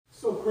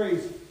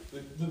crazy.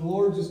 The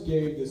Lord just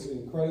gave this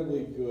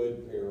incredibly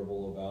good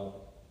parable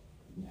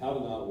about how to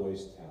not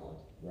waste talent,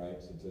 right?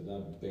 To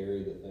not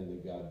bury the thing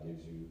that God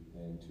gives you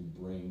and to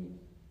bring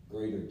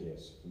greater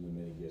gifts from the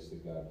many gifts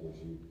that God gives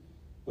you.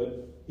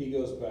 But he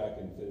goes back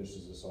and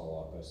finishes this all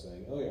off by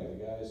saying, oh yeah, the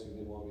guys who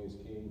didn't want me as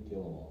king,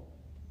 kill them all,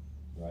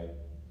 right?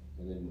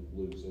 And then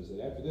Luke says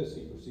that after this,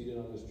 he proceeded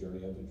on his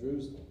journey up to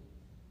Jerusalem.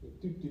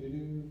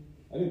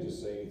 I didn't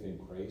just say anything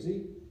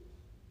crazy.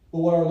 But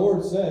what our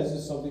Lord says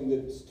is something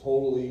that's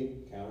totally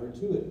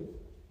counterintuitive.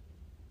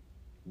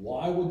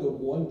 Why would the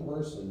one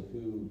person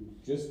who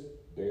just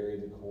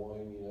buried the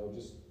coin,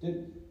 they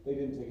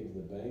didn't take it to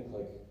the bank,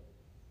 like,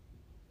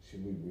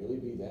 should we really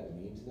be that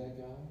mean to that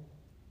guy?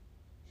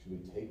 Should we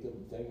take the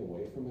thing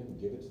away from him and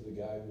give it to the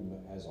guy who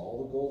has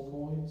all the gold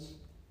coins?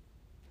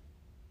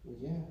 Well,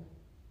 yeah.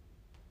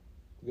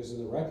 Because in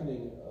the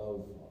reckoning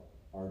of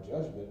our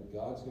judgment,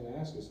 God's going to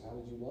ask us, how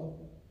did you love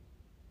me?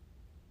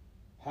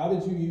 How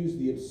did you use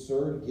the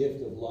absurd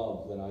gift of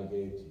love that I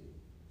gave to you?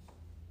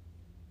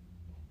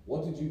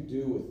 What did you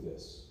do with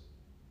this?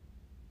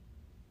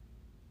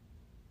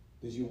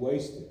 Did you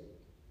waste it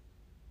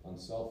on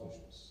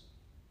selfishness?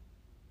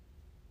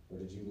 Or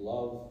did you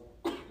love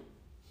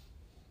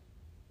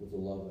with the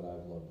love that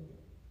I've loved you?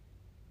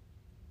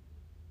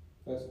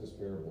 That's what this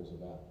parable is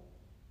about.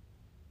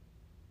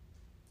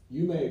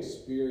 You may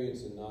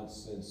experience and not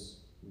sense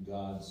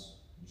God's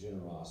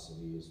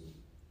generosity as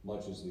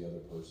much as the other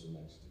person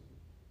next to you.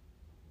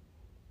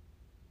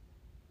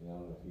 And I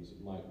don't know if he's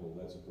Michael,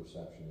 that's a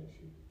perception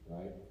issue,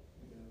 right?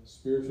 Yeah.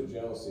 Spiritual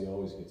jealousy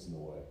always gets in the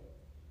way.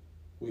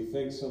 We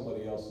think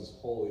somebody else is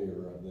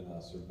holier than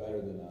us or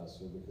better than us,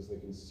 or because they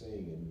can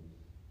sing and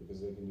because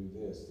they can do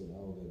this, that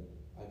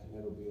I can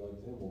never be like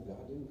them. Well,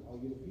 God didn't call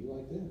you to be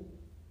like them.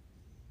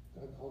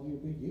 God called you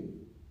to be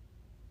you.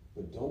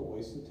 But don't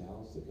waste the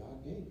talents that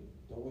God gave you.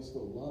 Don't waste the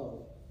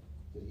love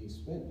that he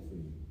spent for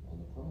you on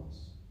the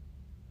cross.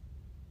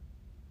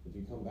 If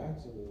you come back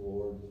to the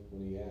Lord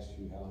when he asks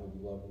you, how have you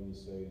loved me, you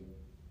say,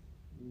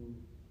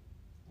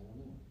 I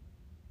don't know.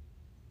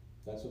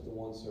 That's what the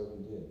one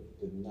servant did.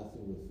 Did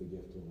nothing with the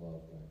gift of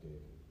love God gave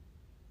him.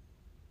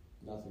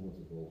 Nothing with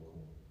the gold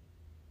coin.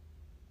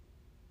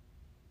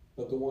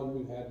 But the one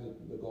who had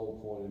the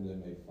gold coin and then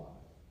made 5.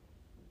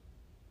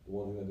 The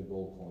one who had the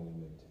gold coin and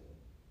made 10.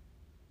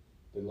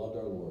 They loved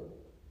our Lord.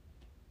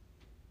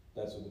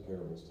 That's what the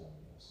parable's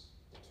telling us.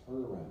 To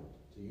turn around,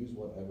 to use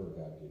whatever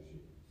God gives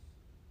you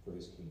for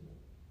his kingdom.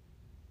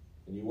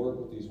 And you work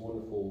with these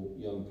wonderful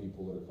young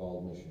people that are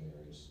called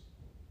missionaries.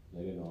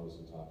 They didn't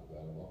obviously talk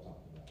about it. I'll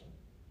talk about it.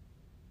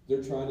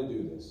 They're trying to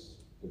do this.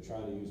 They're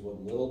trying to use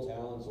what little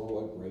talents or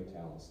what great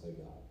talents they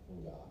got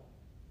from God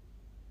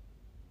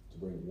to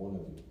bring one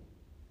of you,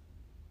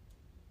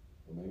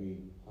 or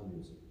maybe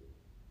hundreds of you,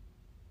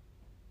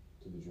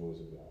 to the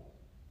joys of God.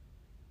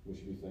 We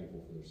should be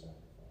thankful for their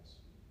sacrifice.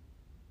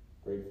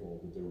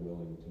 Grateful that they're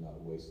willing to not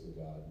waste the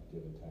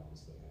God-given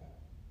talents they have.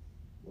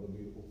 What a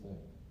beautiful thing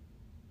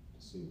to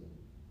see them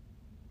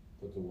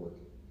put the work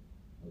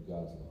of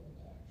God's love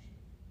into action.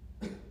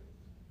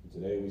 And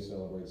today we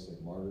celebrate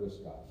St. Margaret of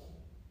Scotland.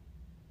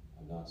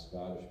 I'm not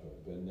Scottish, but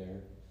I've been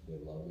there.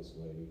 They love this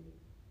lady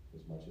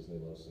as much as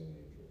they love St.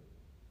 Andrew.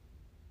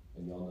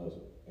 And y'all know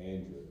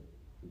Andrew,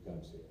 who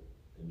comes here,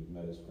 and you've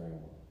met his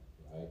grandma,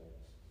 right?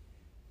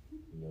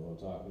 You know who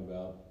I'm talking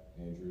about?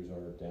 Andrew's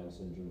our Down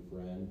syndrome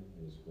friend,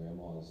 and his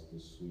grandma is the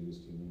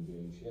sweetest human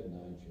being. She had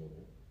 9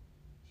 children.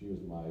 She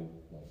was my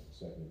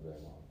second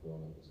grandma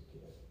growing up as a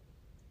kid.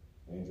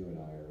 Andrew and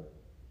I are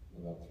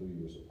about 3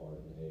 years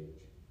apart in age.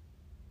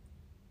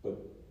 But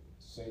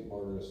St.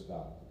 Margaret of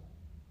Scotland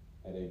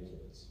had 8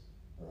 kids.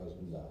 Her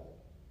husband died.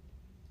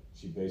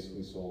 She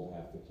basically sold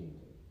half the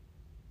kingdom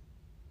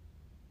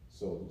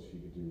so that she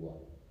could do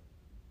what?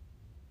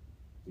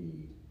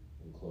 Feed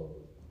and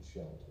clothe and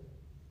shelter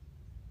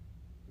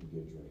and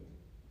give drink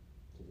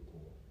to the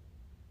poor.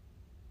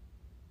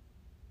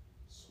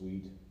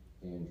 Sweet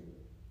Andrew,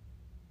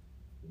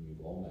 whom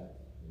you've all met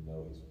and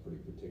know he's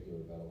pretty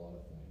particular about a lot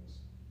of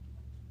things,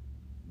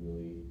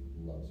 really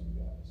loves you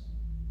guys.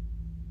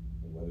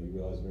 And whether you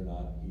realize it or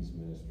not, he's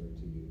ministering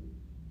to you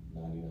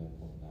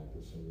 99.9%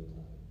 of the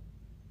time.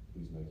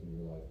 He's making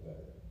your life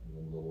better. And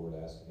when the Lord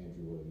asks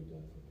Andrew, what have you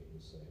done for me?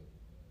 He'll say,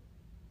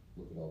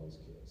 look at all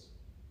these kids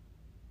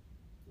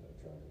that I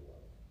tried to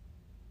love.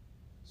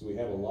 So we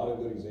have a lot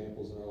of good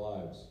examples in our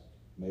lives.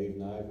 Maeve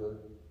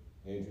Niver,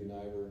 Andrew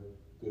Niver,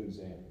 good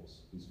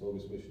examples. These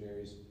focus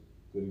missionaries,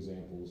 good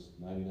examples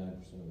 99%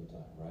 of the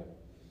time, right?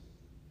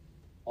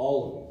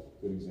 All of you,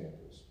 good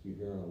examples. You're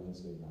here on a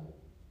Wednesday night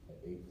at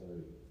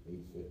 8:30,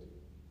 8:50.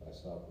 If I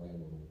stop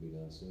rambling, we'll be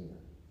done sooner.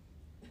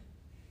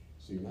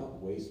 So you're not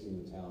wasting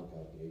the talent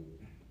God gave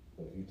you.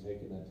 But have you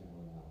taken that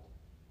talent out?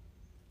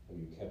 Have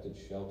you kept it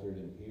sheltered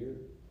in here?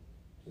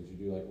 Or did you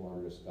do like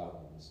Margaret of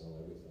Scotland and sell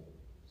everything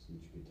so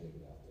that you could take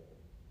it out there?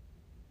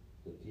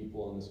 The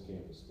people on this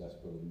campus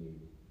desperately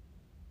need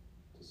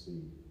to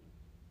see you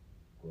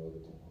grow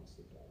the talents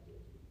that God